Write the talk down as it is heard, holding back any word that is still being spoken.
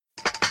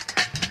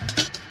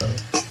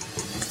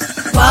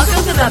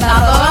Welcome to the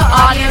Balboa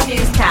Audio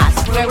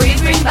Newscast, where we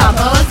bring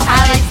Balboa's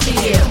highlights to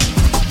you.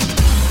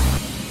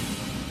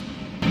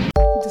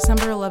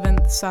 December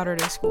 11th,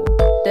 Saturday School.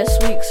 This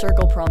week's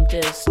circle prompt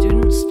is,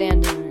 students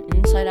stand in an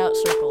inside-out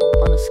circle.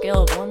 On a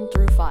scale of 1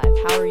 through 5,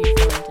 how are you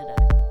feeling today?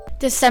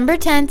 December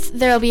 10th,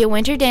 there will be a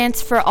winter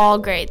dance for all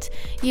grades.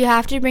 You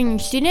have to bring your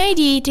student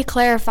ID to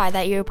clarify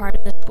that you're a part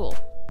of the school.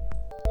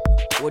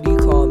 What do you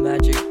call a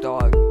magic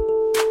dog?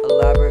 A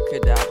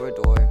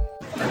labracadabrador.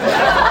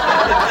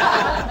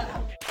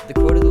 The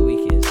quote of the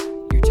week is,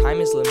 your time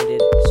is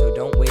limited, so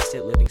don't waste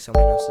it living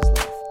someone else's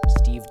life.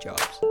 Steve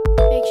Jobs.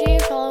 Make sure you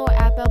follow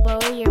at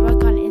Balboa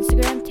Yearbook on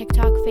Instagram,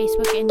 TikTok,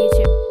 Facebook, and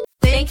YouTube.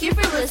 Thank you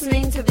for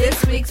listening to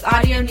this week's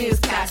audio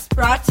newscast,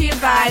 brought to you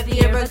by the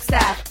Yearbook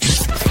staff.